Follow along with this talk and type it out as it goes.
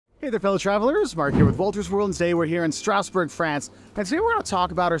Hey there, fellow travelers. Mark here with Wolters World, and today we're here in Strasbourg, France. And today we're going to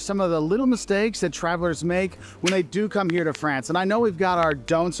talk about are some of the little mistakes that travelers make when they do come here to France. And I know we've got our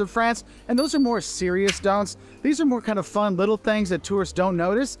don'ts of France, and those are more serious don'ts. These are more kind of fun little things that tourists don't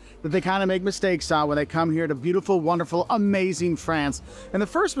notice that they kind of make mistakes on when they come here to beautiful, wonderful, amazing France. And the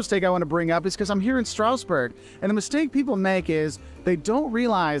first mistake I want to bring up is because I'm here in Strasbourg, and the mistake people make is they don't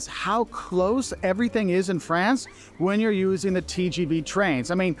realize how close everything is in France when you're using the TGV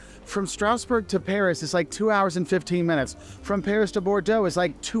trains. I mean, from Strasbourg to Paris, it's like 2 hours and 15 minutes. From Paris to Bordeaux, it's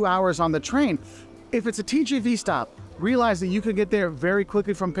like 2 hours on the train. If it's a TGV stop, realize that you can get there very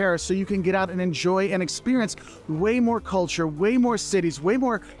quickly from Paris, so you can get out and enjoy and experience way more culture, way more cities, way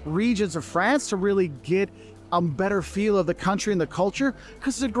more regions of France to really get a better feel of the country and the culture,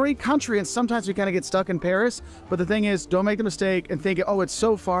 because it's a great country, and sometimes we kind of get stuck in Paris. But the thing is, don't make the mistake and think, oh, it's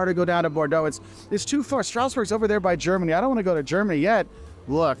so far to go down to Bordeaux. It's too far. Strasbourg's over there by Germany. I don't want to go to Germany yet.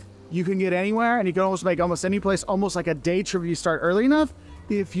 Look, you can get anywhere, and you can almost make almost any place almost like a day trip if you start early enough,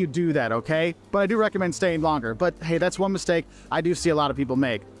 if you do that, okay? But I do recommend staying longer. But hey, that's one mistake I do see a lot of people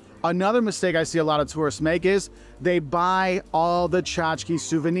make. Another mistake I see a lot of tourists make is they buy all the tchotchke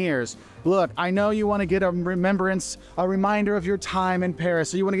souvenirs. Look, I know you want to get a remembrance, a reminder of your time in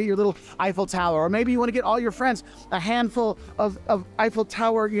Paris, so you want to get your little Eiffel Tower, or maybe you want to get all your friends a handful of Eiffel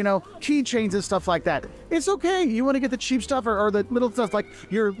Tower, you know, keychains and stuff like that. It's okay. You want to get the cheap stuff or the little stuff like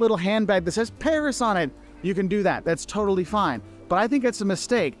your little handbag that says Paris on it. You can do that. That's totally fine. But I think it's a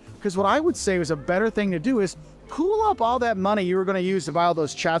mistake, because what I would say is a better thing to do is pool up all that money you were going to use to buy all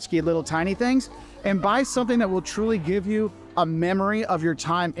those tchotchke little tiny things and buy something that will truly give you a memory of your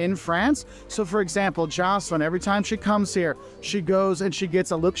time in France. So for example, Jocelyn, every time she comes here, she goes and she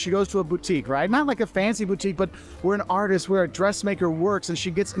gets a look, she goes to a boutique, right? Not like a fancy boutique, but where an artist, where a dressmaker works, and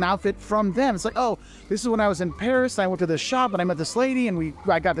she gets an outfit from them. It's like, oh, this is when I was in Paris, I went to this shop and I met this lady and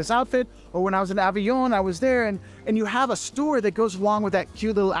I got this outfit. Or when I was in Avignon, I was there, and you have a store that goes along with that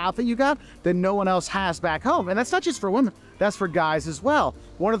cute little outfit you got that no one else has back home. And that's not just for women, that's for guys as well.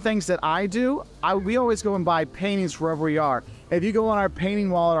 One of the things that I do, we always go and buy paintings wherever we are. If you go on our painting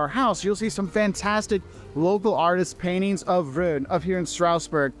wall at our house, you'll see some fantastic local artist paintings of Rhön, of here in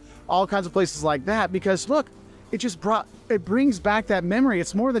Strasbourg, all kinds of places like that, because look, it brings back that memory.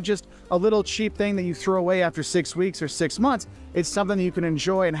 It's more than just a little cheap thing that you throw away after 6 weeks or 6 months. It's something that you can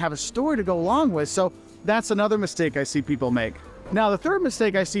enjoy and have a story to go along with. So that's another mistake I see people make. Now, the third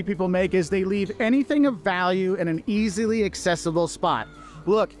mistake I see people make is they leave anything of value in an easily accessible spot.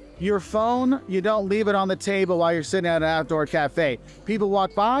 Look, your phone, you don't leave it on the table while you're sitting at an outdoor cafe. People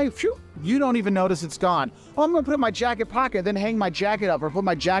walk by, phew, you don't even notice it's gone. Oh, I'm gonna put it in my jacket pocket, then hang my jacket up, or put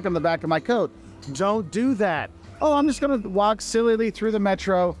my jacket on the back of my coat. Don't do that. Oh, I'm just gonna walk sillily through the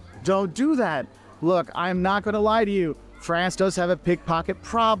metro. Don't do that. Look, I'm not gonna lie to you. France does have a pickpocket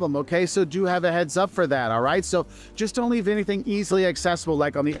problem, okay? So do have a heads up for that, all right? So just don't leave anything easily accessible,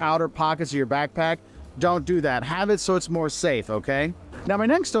 like on the outer pockets of your backpack. Don't do that. Have it so it's more safe, okay? Now, my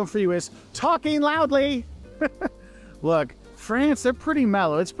next don't for you is talking loudly. Look, France, they're pretty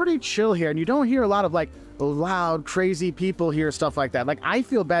mellow. It's pretty chill here, and you don't hear a lot of like loud, crazy people here, stuff like that. Like, I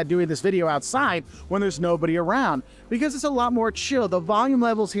feel bad doing this video outside when there's nobody around, because it's a lot more chill. The volume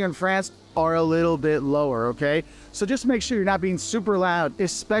levels here in France are a little bit lower, okay? So just make sure you're not being super loud,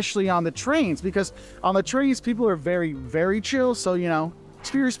 especially on the trains, because on the trains, people are very, very chill. So, you know,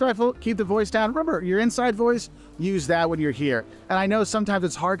 just be respectful, keep the voice down. Remember, your inside voice, use that when you're here. And I know sometimes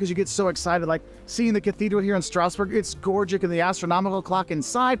it's hard because you get so excited, like seeing the cathedral here in Strasbourg. It's gorgeous, and the astronomical clock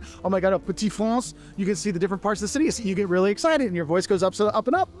inside. Oh my God, a Petit France. You can see the different parts of the city. So you get really excited and your voice goes up, so up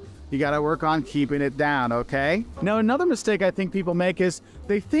and up. You gotta work on keeping it down, okay? Now, another mistake I think people make is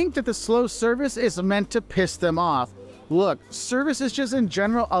they think that the slow service is meant to piss them off. Look, service is just in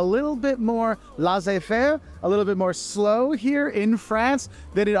general a little bit more laissez-faire, a little bit more slow here in France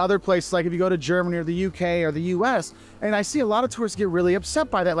than in other places, like if you go to Germany or the UK or the US. And I see a lot of tourists get really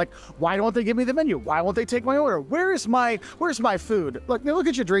upset by that. Like, why don't they give me the menu? Why won't they take my order? Where's my food? Look, they'll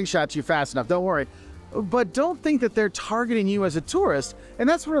get your drink shot to you fast enough, don't worry. But don't think that they're targeting you as a tourist. And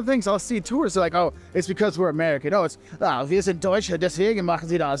that's one of the things I'll see tourists are like, oh, it's because we're American. Oh, wir sind Deutsche, deswegen machen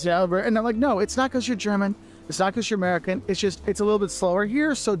sie das. And I'm like, no, it's not because you're German. It's not because you're American. It's just, it's a little bit slower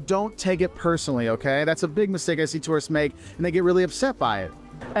here, so don't take it personally, okay? That's a big mistake I see tourists make, and they get really upset by it.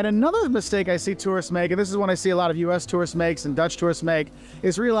 And another mistake I see tourists make, and this is one I see a lot of US tourists make and Dutch tourists make,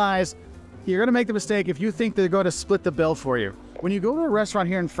 is realize you're gonna make the mistake if you think they're going to split the bill for you. When you go to a restaurant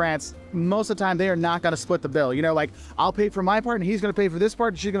here in France, most of the time they are not gonna split the bill. You know, like, I'll pay for my part and he's gonna pay for this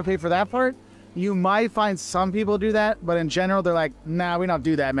part and she's gonna pay for that part. You might find some people do that, but in general, they're like, nah, we don't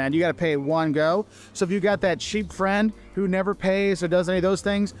do that, man. You got to pay one go. So if you got that cheap friend who never pays or does any of those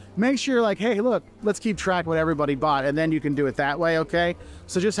things, make sure you're like, hey, look, let's keep track of what everybody bought, and then you can do it that way, okay?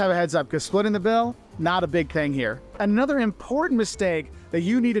 So just have a heads up, because splitting the bill, not a big thing here. Another important mistake that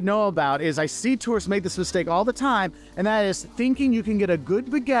you need to know about is I see tourists make this mistake all the time, and that is thinking you can get a good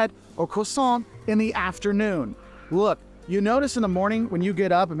baguette or croissant in the afternoon. Look, you notice in the morning when you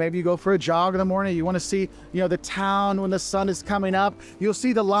get up and maybe you go for a jog in the morning, you want to see, the town when the sun is coming up, you'll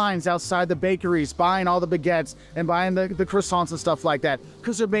see the lines outside the bakeries buying all the baguettes and buying the croissants and stuff like that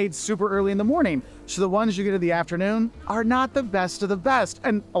because they're made super early in the morning. So the ones you get in the afternoon are not the best of the best.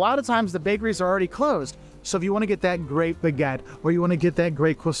 And a lot of times the bakeries are already closed. So if you want to get that great baguette or you want to get that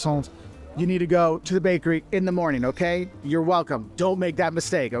great croissant, you need to go to the bakery in the morning, okay? You're welcome. Don't make that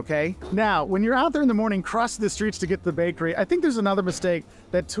mistake, okay? Now, when you're out there in the morning crossing the streets to get to the bakery, I think there's another mistake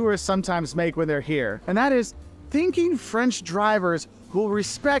that tourists sometimes make when they're here, and that is thinking French drivers will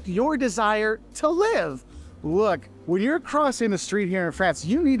respect your desire to live. Look, when you're crossing the street here in France,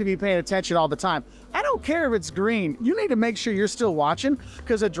 you need to be paying attention all the time. I don't care if it's green. You need to make sure you're still watching,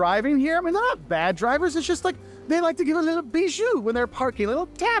 because of driving here, I mean, they're not bad drivers. It's just like they like to give a little bijou when they're parking, a little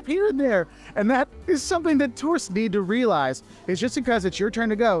tap here and there. And that is something that tourists need to realize. It's just because it's your turn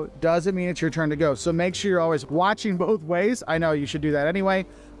to go doesn't mean it's your turn to go. So make sure you're always watching both ways. I know you should do that anyway.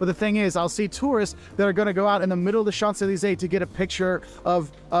 But the thing is, I'll see tourists that are going to go out in the middle of the Champs-Élysées to get a picture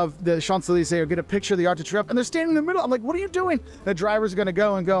of the Champs-Élysées or get a picture of the Arc de Triomphe, and they're standing in the middle. I'm like, what are you doing? The driver's going to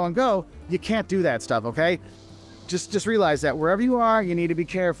go and go and go. You can't do that stuff, okay? Just realize that wherever you are, you need to be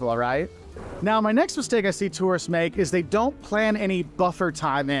careful, all right? Now, my next mistake I see tourists make is they don't plan any buffer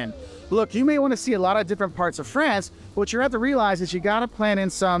time in. Look, you may want to see a lot of different parts of France, but what you have to realize is you got to plan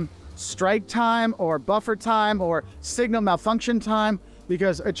in some strike time or buffer time or signal malfunction time,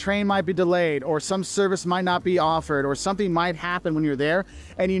 because a train might be delayed or some service might not be offered or something might happen when you're there,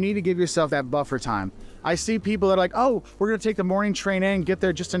 and you need to give yourself that buffer time. I see people that are like, oh, we're going to take the morning train in, get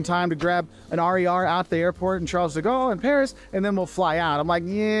there just in time to grab an RER out the airport in Charles de Gaulle in Paris, and then we'll fly out. I'm like,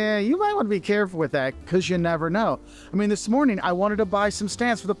 yeah, you might want to be careful with that, because you never know. I mean, this morning I wanted to buy some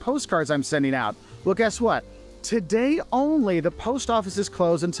stamps for the postcards I'm sending out. Well, guess what? Today only, the post office is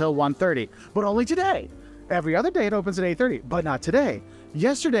closed until 1:30, but only today. Every other day it opens at 8:30, but not today.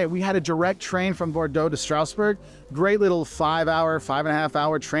 Yesterday, we had a direct train from Bordeaux to Strasbourg. Great little 5.5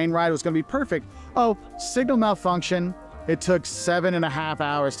 hour train ride. It was going to be perfect. Oh, signal malfunction. It took 7.5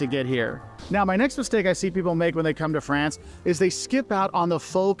 hours to get here. Now, my next mistake I see people make when they come to France is they skip out on the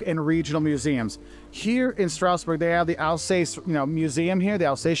folk and regional museums. Here in Strasbourg, they have the Alsace, museum here, the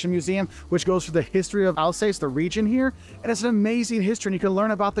Alsatian Museum, which goes through the history of Alsace, the region here. And it's an amazing history, and you can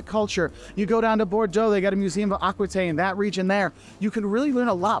learn about the culture. You go down to Bordeaux, they got a museum of Aquitaine, that region there. You can really learn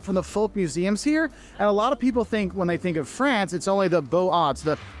a lot from the folk museums here. And a lot of people think when they think of France, it's only the beaux-arts,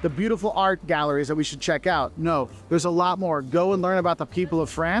 the beautiful art galleries that we should check out. No, there's a lot more. Go and learn about the people of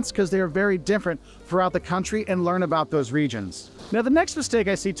France, because they are very different throughout the country, and learn about those regions. Now, the next mistake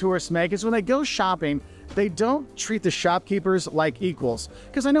I see tourists make is when they go shopping, they don't treat the shopkeepers like equals.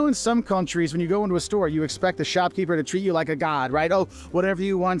 Because I know in some countries, when you go into a store, you expect the shopkeeper to treat you like a god, right? Oh, whatever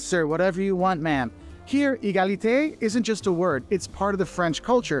you want, sir, whatever you want, ma'am. Here, égalité isn't just a word, it's part of the French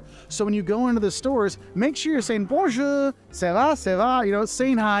culture. So when you go into the stores, make sure you're saying bonjour, ça va,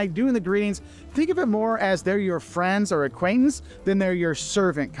 saying hi, doing the greetings. Think of it more as they're your friends or acquaintance than they're your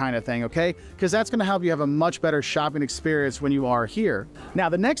servant kind of thing, okay? Because that's gonna help you have a much better shopping experience when you are here. Now,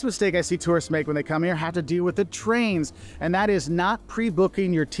 the next mistake I see tourists make when they come here have to deal with the trains, and that is not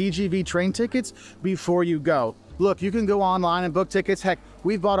pre-booking your TGV train tickets before you go. Look, you can go online and book tickets. Heck,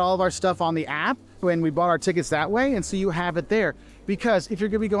 we've bought all of our stuff on the app when we bought our tickets that way, and so you have it there. Because if you're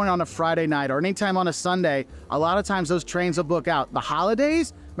gonna be going on a Friday night or anytime on a Sunday, a lot of times those trains will book out. The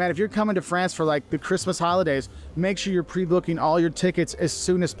holidays, man, if you're coming to France for like the Christmas holidays, make sure you're pre-booking all your tickets as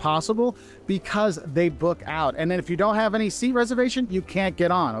soon as possible, because they book out. And then if you don't have any seat reservation, you can't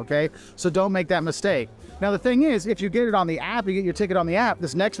get on, okay? So don't make that mistake. Now, the thing is, if you get it on the app, you get your ticket on the app,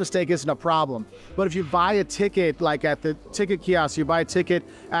 this next mistake isn't a problem. But if you buy a ticket, like at the ticket kiosk, you buy a ticket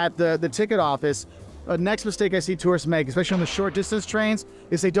at the ticket office, the next mistake I see tourists make, especially on the short distance trains,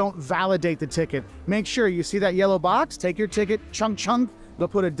 is they don't validate the ticket. Make sure you see that yellow box, take your ticket, chunk. They'll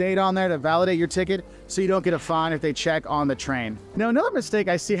put a date on there to validate your ticket so you don't get a fine if they check on the train. Now, another mistake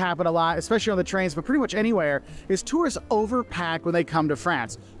I see happen a lot, especially on the trains, but pretty much anywhere, is tourists overpack when they come to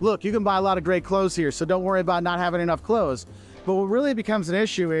France. Look, you can buy a lot of great clothes here, so don't worry about not having enough clothes. But what really becomes an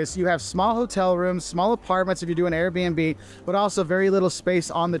issue is you have small hotel rooms, small apartments if you're doing Airbnb, but also very little space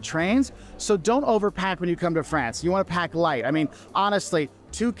on the trains. So don't overpack when you come to France. You want to pack light. I mean, honestly,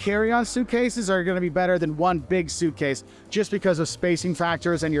 2 carry-on suitcases are going to be better than 1 big suitcase just because of spacing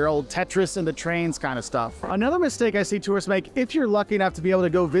factors and your old Tetris and the trains kind of stuff. Another mistake I see tourists make, if you're lucky enough to be able to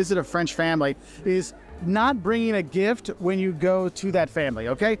go visit a French family, is not bringing a gift when you go to that family,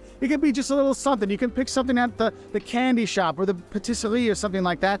 okay? It could be just a little something. You can pick something at the candy shop or the patisserie or something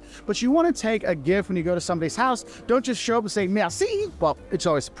like that, but you want to take a gift when you go to somebody's house. Don't just show up and say, merci. Well, it's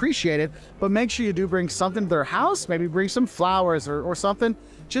always appreciated, but make sure you do bring something to their house. Maybe bring some flowers or something,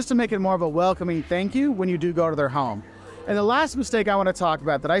 just to make it more of a welcoming thank you when you do go to their home. And the last mistake I want to talk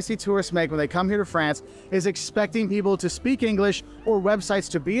about that I see tourists make when they come here to France is expecting people to speak English or websites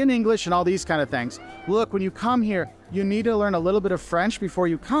to be in English and all these kind of things. Look, when you come here, you need to learn a little bit of French before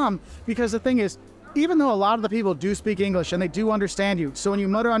you come, because the thing is, even though a lot of the people do speak English and they do understand you, so when you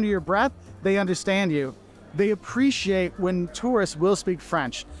mutter under your breath, they understand you. They appreciate when tourists will speak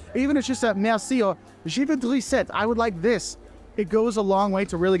French. Even if it's just a merci or je voudrais cette, I would like this. It goes a long way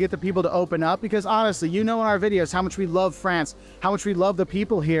to really get the people to open up, because honestly, you know in our videos how much we love France, how much we love the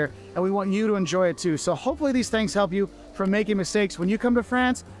people here, and we want you to enjoy it too. So hopefully these things help you from making mistakes when you come to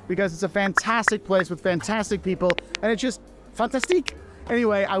France, because it's a fantastic place with fantastic people, and it's just fantastique.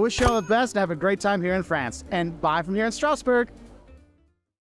 Anyway, I wish you all the best and have a great time here in France. And bye from here in Strasbourg.